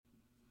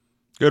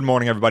Good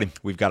morning, everybody.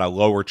 We've got a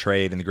lower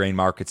trade in the grain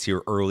markets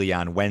here early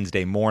on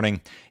Wednesday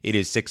morning. It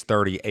is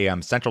 6:30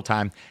 a.m. Central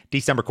Time.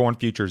 December corn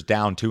futures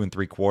down 2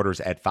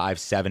 3/4 at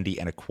 570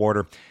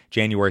 1/4.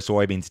 January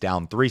soybeans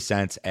down 3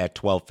 cents at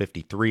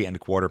 1253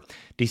 1/4.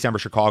 December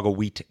Chicago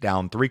wheat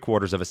down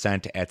 3/4 of a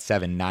cent at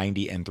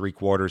 790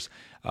 3/4.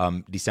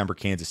 December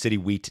Kansas City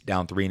wheat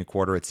down 3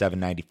 1/4 at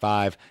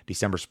 795.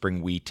 December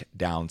spring wheat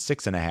down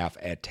 6.5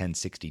 at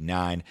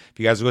 1069. If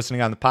you guys are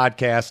listening on the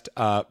podcast,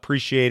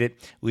 appreciate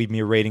it. Leave me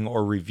a rating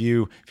or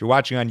review. If you're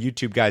watching on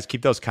YouTube, guys,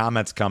 keep those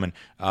comments coming.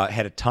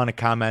 Had a ton of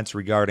comments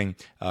regarding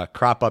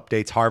crop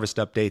updates, harvest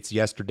updates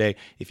yesterday.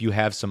 If you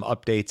have some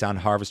updates on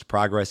harvest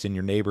progress in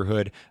your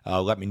neighborhood,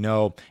 let me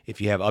know.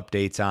 If you have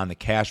updates on the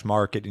cash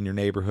market in your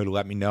neighborhood,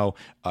 let me know.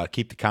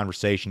 Keep the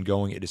conversation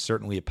going. It is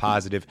certainly a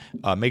positive.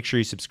 Make sure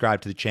you subscribe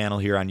to the channel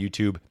here on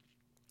YouTube.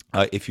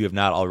 If you have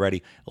not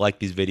already, like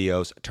these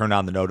videos, turn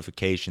on the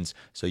notifications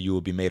so you will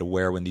be made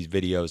aware when these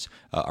videos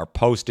are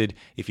posted.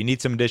 If you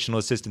need some additional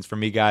assistance from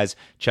me, guys,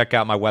 check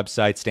out my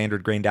website,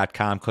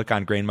 standardgrain.com. Click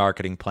on Grain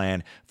Marketing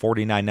Plan,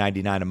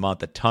 $49.99 a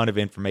month. A ton of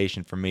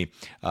information from me.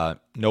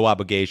 No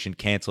obligation.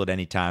 Cancel at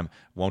any time.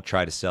 Won't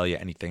try to sell you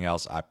anything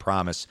else, I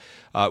promise.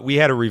 We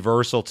had a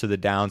reversal to the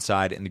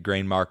downside in the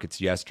grain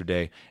markets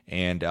yesterday.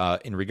 And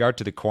in regard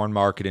to the corn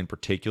market in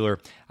particular,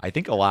 I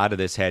think a lot of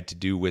this had to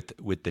do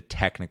with the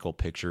technical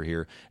picture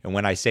here. And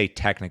when I say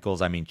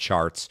technicals, I mean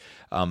charts.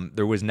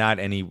 There was not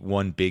any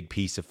one big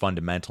piece of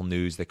fundamental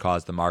news that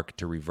caused the market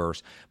to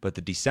reverse. But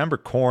the December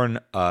corn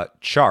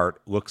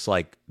chart looks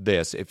like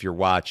this, if you're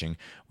watching.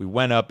 We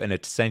went up and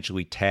it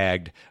essentially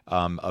tagged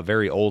a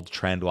very old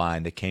trend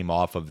line that came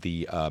off of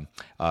the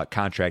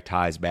contract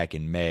highs back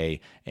in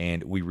May,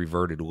 and we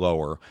reverted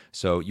lower.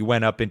 So you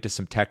went up into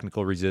some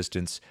technical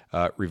resistance,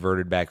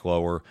 reverted back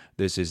lower.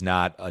 This is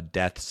not a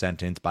death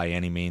sentence by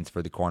any means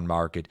for the corn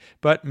market,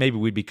 but maybe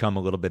we become a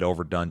little bit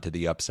overdone to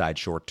the upside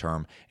short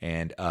term,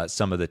 and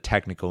some of the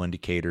technical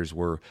indicators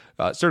were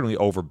certainly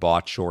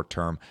overbought short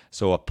term.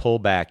 So a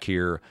pullback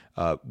here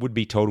would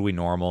be totally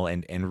normal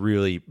and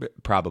really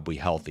probably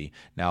healthy.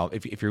 Now,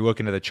 if you're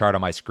looking at the chart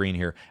on my screen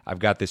here, I've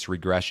got this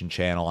regression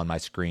channel on my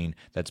screen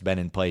that's been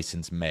in place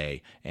since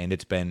May, and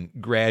it's been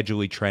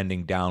gradually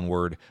trending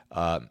downward,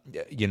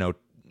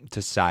 to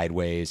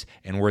sideways,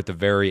 and we're at the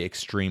very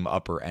extreme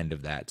upper end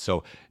of that.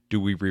 So do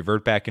we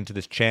revert back into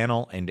this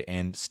channel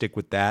and stick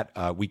with that?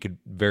 We could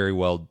very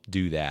well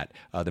do that.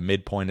 The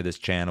midpoint of this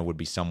channel would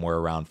be somewhere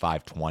around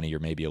 520 or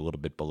maybe a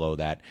little bit below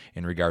that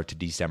in regard to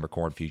December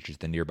corn futures,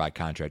 the nearby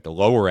contract. The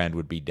lower end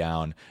would be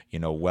down,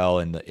 well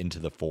into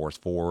the fours,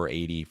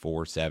 480,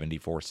 470,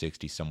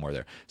 460, somewhere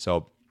there.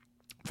 So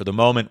for the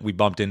moment, we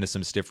bumped into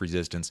some stiff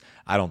resistance.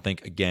 I don't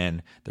think,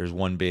 again, there's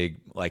one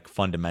big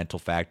fundamental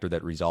factor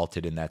that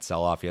resulted in that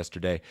sell-off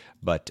yesterday,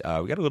 but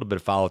we got a little bit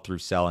of follow-through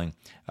selling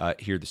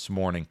here this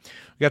morning.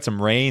 We got some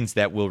rains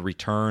that will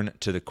return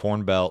to the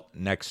Corn Belt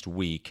next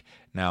week.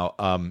 Now,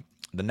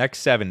 the next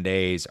 7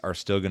 days are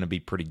still going to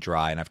be pretty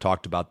dry, and I've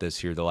talked about this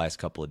here the last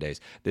couple of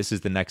days. This is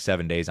the next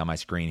 7 days on my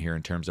screen here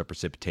in terms of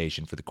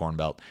precipitation for the Corn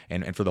Belt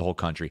and for the whole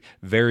country.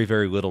 Very,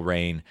 very little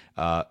rain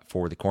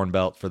for the Corn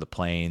Belt, for the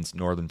Plains,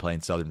 Northern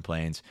Plains, Southern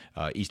Plains,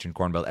 Eastern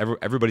Corn Belt.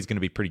 Everybody's going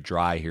to be pretty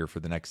dry here for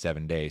the next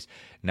 7 days.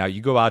 Now,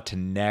 you go out to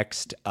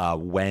next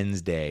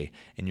Wednesday,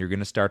 and you're going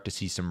to start to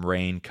see some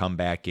rain come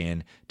back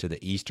in to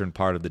the eastern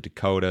part of the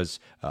Dakotas,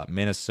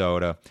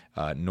 Minnesota,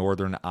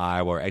 northern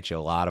Iowa, or actually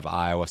a lot of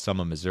Iowa, some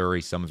of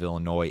Missouri, some of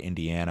Illinois,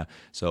 Indiana.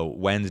 So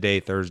Wednesday,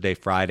 Thursday,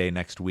 Friday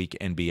next week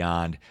and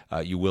beyond,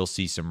 you will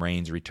see some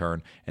rains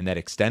return. And that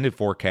extended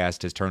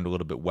forecast has turned a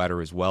little bit wetter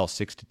as well.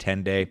 6 to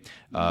 10 day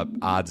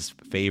odds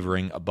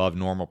favoring above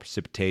normal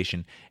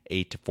precipitation.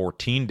 8 to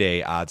 14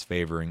 day odds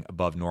favoring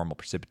above normal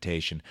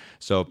precipitation.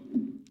 So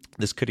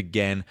this could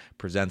again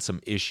present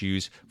some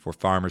issues for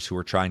farmers who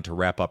are trying to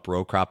wrap up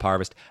row crop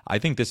harvest. I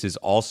think this is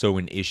also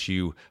an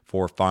issue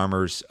for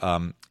farmers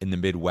in the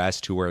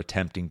Midwest who are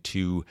attempting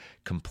to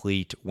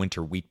complete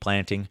winter wheat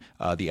planting.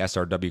 The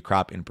SRW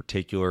crop in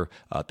particular,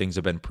 things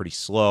have been pretty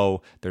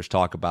slow. There's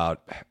talk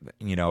about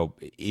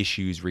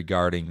issues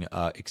regarding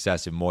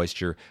excessive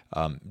moisture.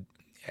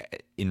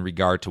 In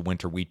regard to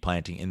winter wheat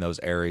planting in those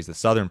areas. The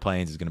Southern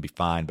Plains is going to be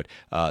fine, but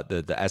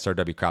the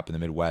SRW crop in the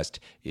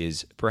Midwest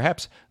is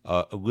perhaps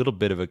a little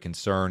bit of a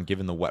concern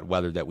given the wet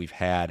weather that we've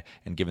had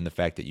and given the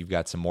fact that you've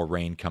got some more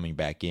rain coming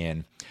back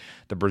in.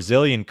 The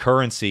Brazilian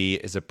currency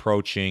is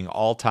approaching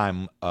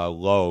all-time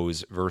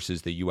lows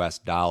versus the U.S.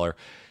 dollar.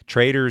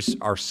 Traders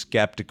are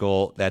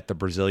skeptical that the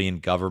Brazilian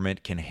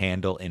government can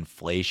handle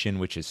inflation,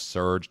 which has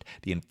surged.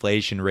 The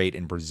inflation rate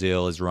in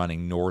Brazil is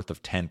running north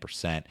of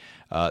 10%.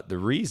 The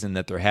reason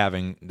that they're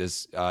having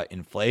this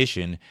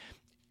inflation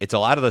it's a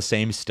lot of the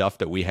same stuff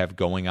that we have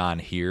going on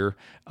here.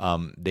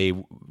 They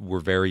were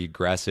very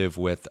aggressive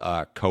with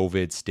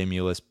COVID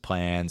stimulus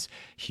plans,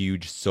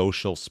 huge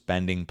social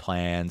spending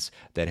plans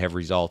that have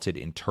resulted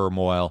in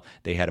turmoil.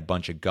 They had a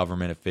bunch of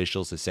government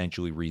officials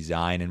essentially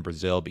resign in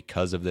Brazil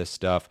because of this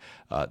stuff.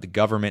 The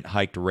government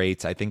hiked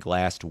rates. I think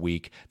last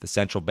week, the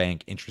central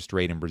bank interest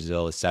rate in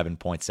Brazil is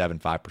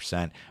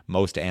 7.75%.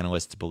 Most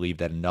analysts believe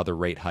that another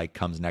rate hike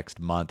comes next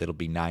month. It'll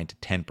be 9 to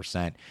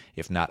 10%,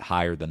 if not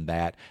higher than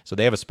that. So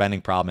they have a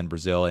spending problem in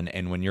Brazil.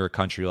 And when you're a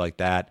country like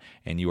that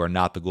and you are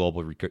not the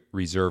global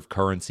reserve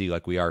currency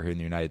like we are here in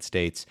the United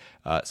States,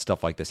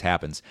 stuff like this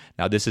happens.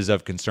 Now, this is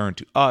of concern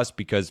to us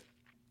because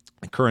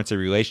the currency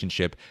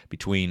relationship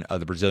between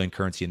the Brazilian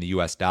currency and the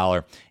U.S.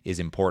 dollar is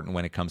important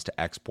when it comes to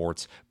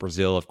exports.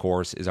 Brazil, of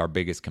course, is our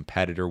biggest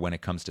competitor when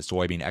it comes to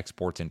soybean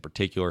exports in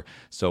particular.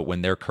 So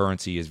when their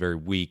currency is very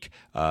weak,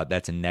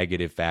 that's a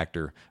negative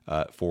factor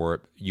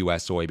for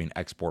U.S. soybean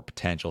export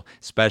potential,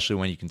 especially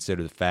when you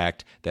consider the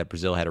fact that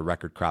Brazil had a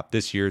record crop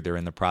this year. They're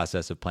in the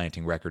process of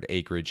planting record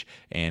acreage,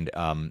 and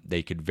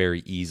they could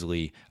very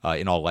easily,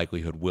 in all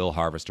likelihood, will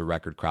harvest a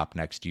record crop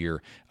next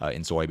year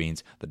in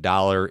soybeans. The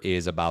dollar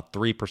is about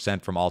 3%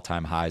 from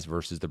all-time highs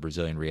versus the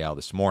Brazilian real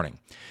this morning.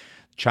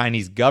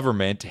 Chinese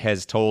government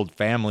has told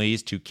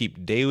families to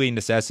keep daily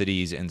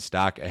necessities in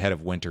stock ahead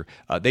of winter.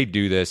 They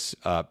do this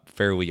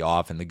fairly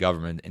often. The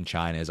government in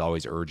China is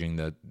always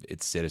urging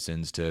its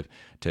citizens to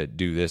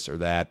do this or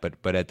that.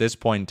 But at this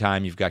point in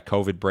time, you've got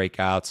COVID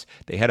breakouts.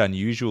 They had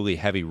unusually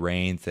heavy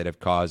rains that have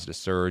caused a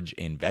surge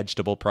in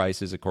vegetable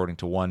prices, according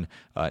to one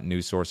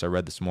news source I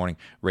read this morning,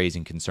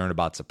 raising concern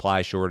about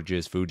supply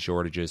shortages, food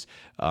shortages.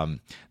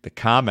 The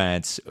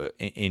comments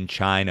in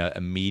China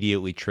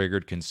immediately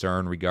triggered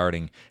concern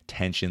regarding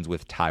tensions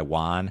with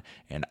Taiwan.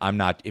 And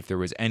if there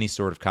was any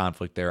sort of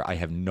conflict there, I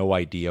have no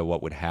idea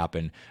what would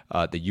happen.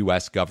 The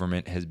U.S.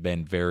 government has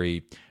been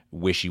very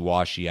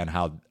wishy-washy on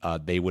how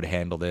they would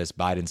handle this.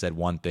 Biden said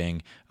one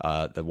thing.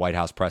 The White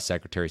House press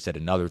secretary said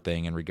another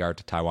thing in regard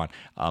to Taiwan.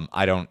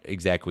 I don't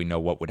exactly know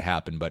what would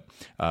happen, but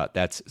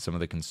that's some of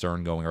the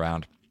concern going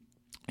around.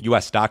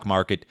 U.S. stock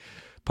market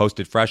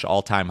posted fresh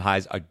all-time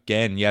highs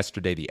again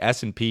yesterday. The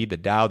S&P, the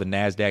Dow, the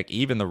NASDAQ,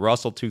 even the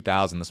Russell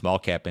 2000, the small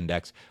cap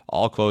index,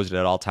 all closed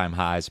at all-time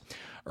highs.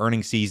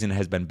 Earnings season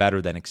has been better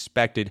than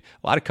expected.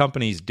 A lot of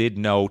companies did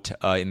note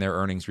in their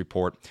earnings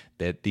report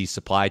that these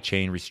supply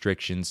chain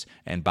restrictions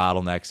and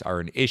bottlenecks are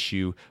an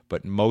issue,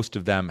 but most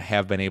of them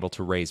have been able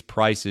to raise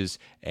prices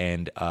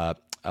and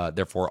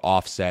therefore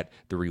offset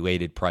the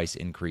related price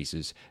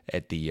increases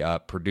at the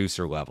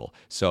producer level.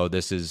 So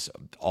this is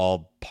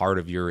all part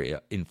of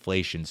your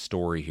inflation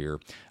story here.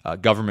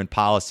 Government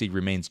policy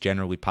remains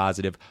generally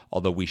positive,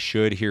 although we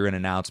should hear an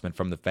announcement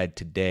from the Fed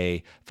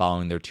today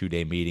following their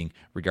two-day meeting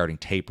regarding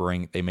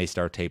tapering. They may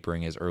start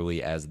tapering as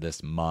early as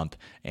this month,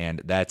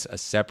 and that's a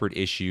separate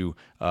issue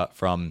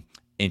from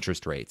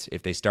interest rates.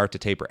 If they start to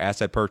taper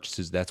asset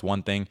purchases, that's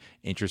one thing.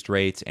 Interest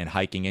rates and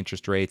hiking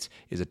interest rates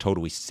is a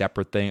totally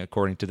separate thing,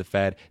 according to the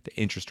Fed. The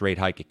interest rate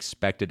hike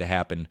expected to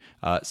happen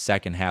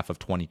second half of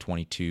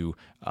 2022.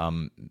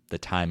 The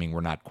timing we're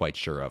not quite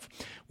sure of.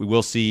 We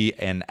will see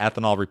an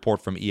ethanol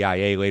report from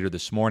EIA later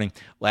this morning.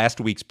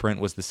 Last week's print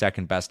was the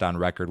second best on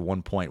record,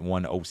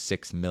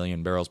 1.106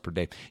 million barrels per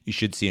day. You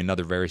should see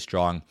another very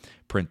strong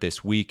print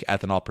this week.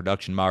 Ethanol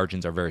production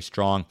margins are very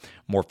strong.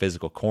 More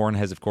physical corn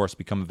has, of course,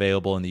 become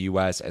available in the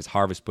U.S. as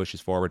harvest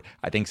pushes forward.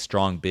 I think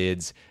strong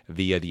bids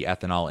via the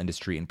ethanol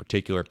industry in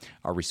particular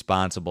are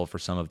responsible for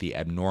some of the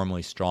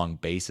abnormally strong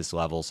basis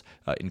levels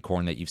in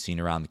corn that you've seen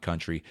around the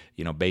country.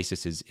 You know,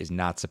 basis is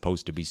not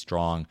supposed to be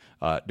strong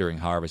during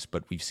harvest,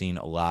 but we've seen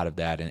a lot of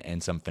that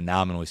and some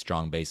phenomenally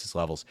strong basis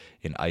levels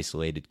in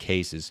isolated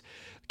cases.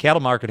 The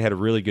cattle market had a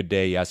really good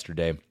day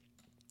yesterday.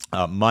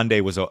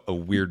 Monday was a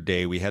weird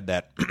day. We had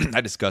that,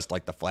 I discussed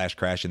like the flash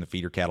crash in the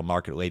feeder cattle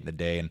market late in the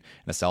day and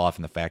a sell-off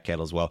in the fat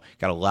cattle as well.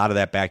 Got a lot of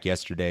that back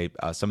yesterday.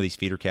 Some of these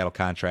feeder cattle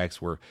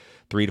contracts were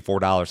 $3 to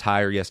 $4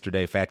 higher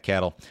yesterday. Fat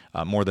cattle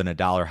more than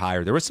 $1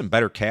 higher. There was some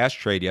better cash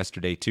trade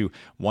yesterday too.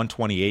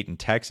 128 in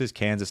Texas,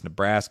 Kansas,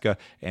 Nebraska,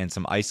 and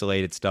some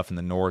isolated stuff in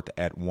the north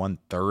at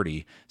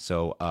 130.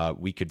 So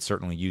we could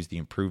certainly use the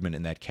improvement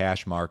in that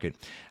cash market.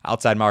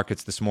 Outside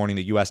markets this morning,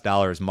 the U.S.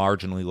 dollar is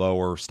marginally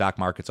lower. Stock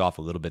market's off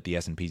a little bit. The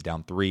S&P's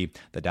down 3.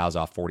 The Dow's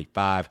off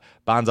 45.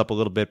 Bonds up a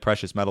little bit.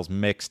 Precious metals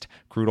mixed.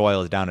 Crude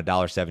oil is down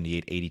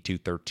 $1.78,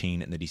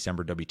 82.13 in the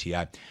December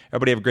WTI.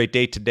 Everybody have a great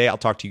day today. I'll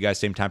talk to you guys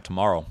same time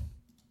tomorrow.